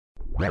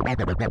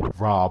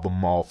Rob a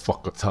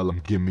motherfucker, tell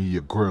him give me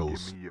your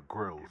Grillz.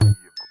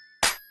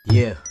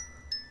 Yeah.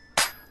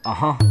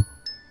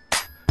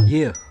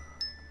 Yeah.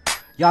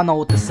 Y'all know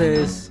what this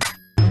is.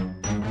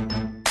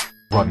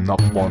 Run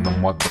up on the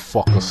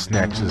motherfucker,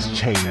 snatch his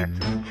chain.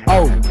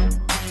 Oh.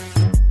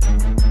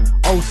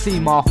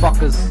 OC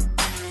motherfuckers.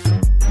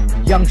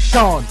 Young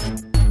Sean.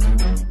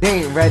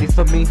 They ain't ready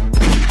for me.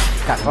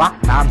 Got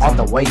Glock 9s on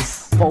the waist.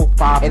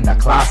 4-5 in the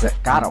closet,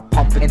 got a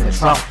pump in the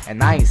trunk,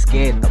 and I ain't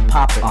scared to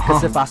pop it.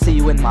 Cause if I see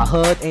you in my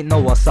hood, ain't no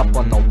what's up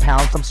on no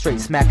pounds. I'm straight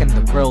smacking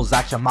the grills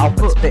out your mouth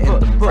and spitting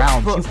the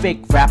rounds. You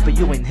fake rapper,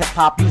 you ain't hip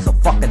hop, you's a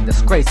fucking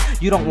disgrace.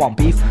 You don't want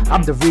beef,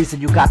 I'm the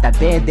reason you got that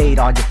band-aid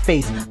on your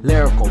face.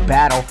 Lyrical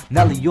battle,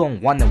 Nelly, you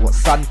don't want it with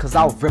son, cause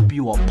I'll rip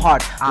you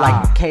apart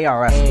like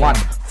KRS-One.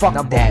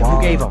 Fuck that,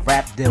 who gave a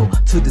rap deal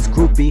to this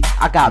groupie?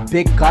 I got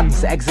big guns,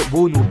 the exit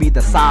wound will be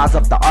the size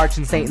of the arch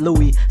in St.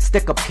 Louis.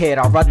 Stick up kid,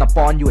 I'll run up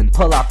on you and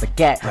pull out the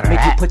gat.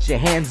 Make you put your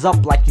hands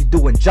up like you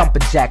doing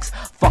jumping jacks.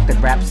 Fucking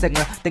rap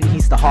singer, think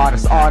he's the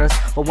hardest artist,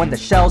 but when the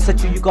shells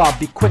hit you, you gotta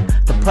be quick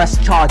to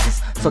press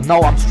charges. So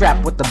no, I'm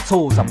strapped with them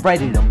tools, I'm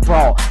ready to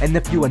brawl. And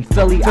if you in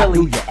Philly, I'll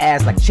do your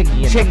ass like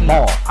Chingy in the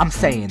mall. I'm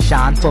saying,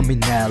 shine for me,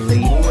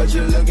 Nelly. What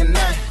you looking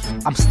at?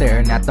 I'm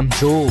staring at them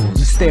jewels.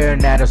 You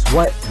staring at us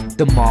what?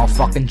 The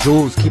motherfucking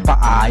jewels. Keep an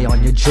eye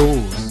on your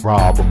jewels.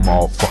 Rob a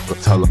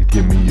motherfucker, tell him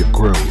give me your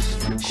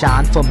Grillz.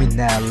 Shine for me,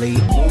 Nelly.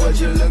 What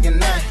you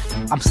looking at?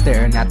 I'm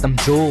staring at them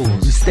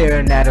jewels. You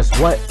staring at us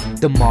what?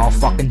 The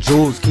motherfucking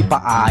jewels. Keep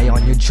an eye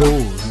on your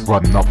jewels.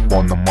 Run up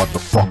on the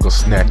motherfucker,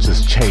 snatch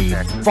his chain.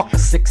 Fuck a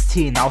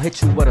 16, I'll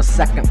hit you with a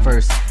second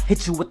verse.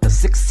 Hit you with the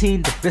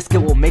 16, the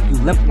biscuit will make you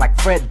limp like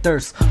Fred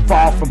Durst.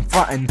 Far from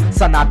frontin',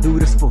 son, I do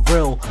this for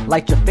real.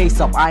 Light your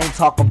face up, I ain't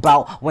talking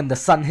about when the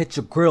sun hits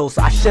your grills.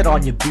 I shit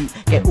on your beat,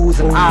 get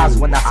oozing eyes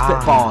when I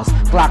spit balls.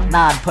 Glock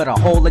 9 put a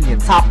hole in your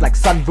top like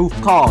sunroof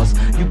cars.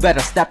 You better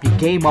step your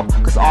game up,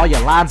 cause all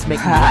your lines make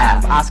me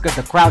laugh. Oscar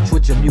the Grouch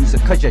with your music,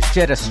 cause your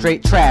shit is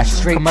straight trash.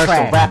 Straight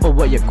commercial rapper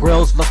with your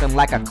grills looking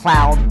like a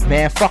clown.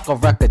 Man, fuck a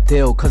record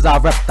deal, cause I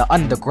rep the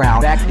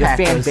underground. Your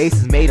fan base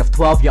is made of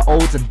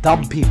 12-year-olds and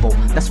dumb people.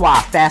 That's why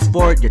I fast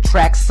forward your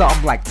tracks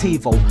something like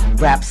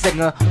TiVo. Rap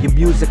singer, your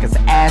music is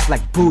ass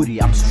like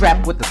booty. I'm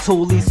strapped with the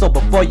toolie, so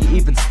before you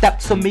even step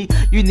to me,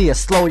 you need to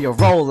slow your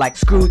roll like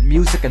screwed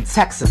music in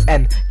Texas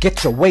and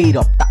get your weight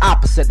up, the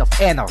opposite of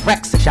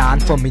anorexia. Shine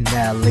for me,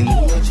 Nelly.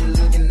 What you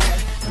looking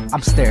at?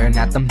 I'm staring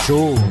at them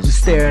jewels. You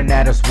staring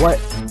at us what?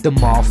 The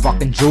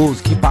motherfucking jewels.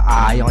 Keep an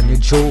eye on your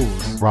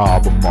jewels.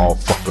 Rob a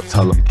motherfucker,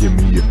 tell him give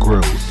me your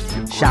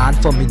Grillz. Shine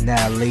for me,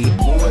 Nelly.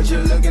 What you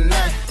looking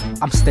at?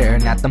 I'm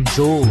staring at them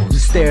jewels. You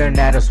staring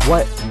at us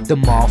what? The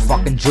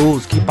motherfucking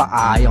jewels. Keep an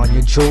eye on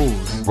your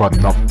jewels.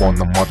 Run up on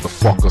the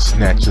motherfucker,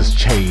 snatch his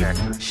chain.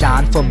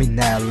 Shine for me,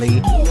 Nelly.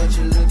 What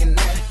you looking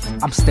at?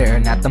 I'm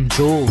staring at them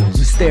jewels.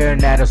 You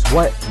staring at us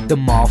what? The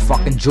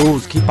motherfucking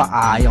jewels. Keep an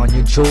eye on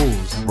your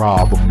jewels.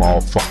 Rob a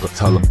motherfucker,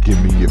 tell him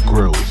give me your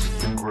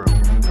Grillz.